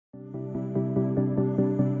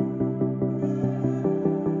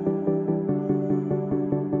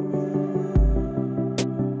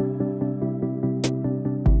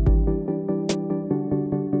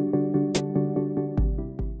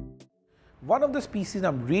One of the species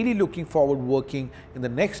I'm really looking forward working in the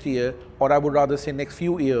next year, or I would rather say next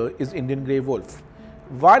few years, is Indian grey wolf.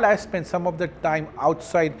 While I spent some of the time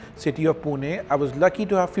outside city of Pune, I was lucky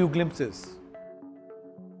to have few glimpses.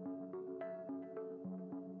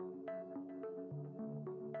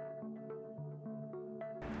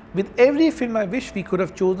 With every film I wish we could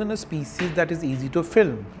have chosen a species that is easy to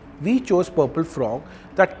film. We chose purple frog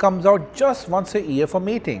that comes out just once a year for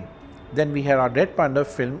mating. Then we had our red panda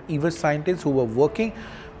film. Even scientists who were working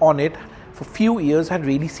on it for few years had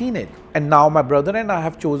really seen it. And now my brother and I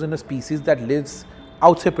have chosen a species that lives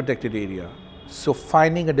outside protected area. So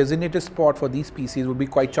finding a designated spot for these species would be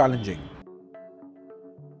quite challenging.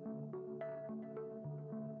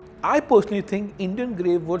 I personally think Indian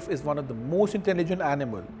grey wolf is one of the most intelligent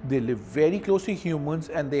animals. They live very close to humans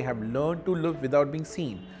and they have learned to live without being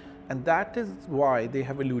seen. And that is why they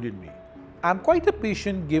have eluded me. I'm quite a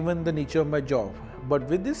patient given the nature of my job, but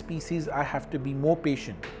with this species I have to be more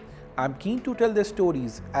patient. I'm keen to tell their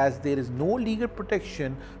stories as there is no legal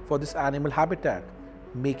protection for this animal habitat,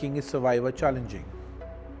 making its survival challenging.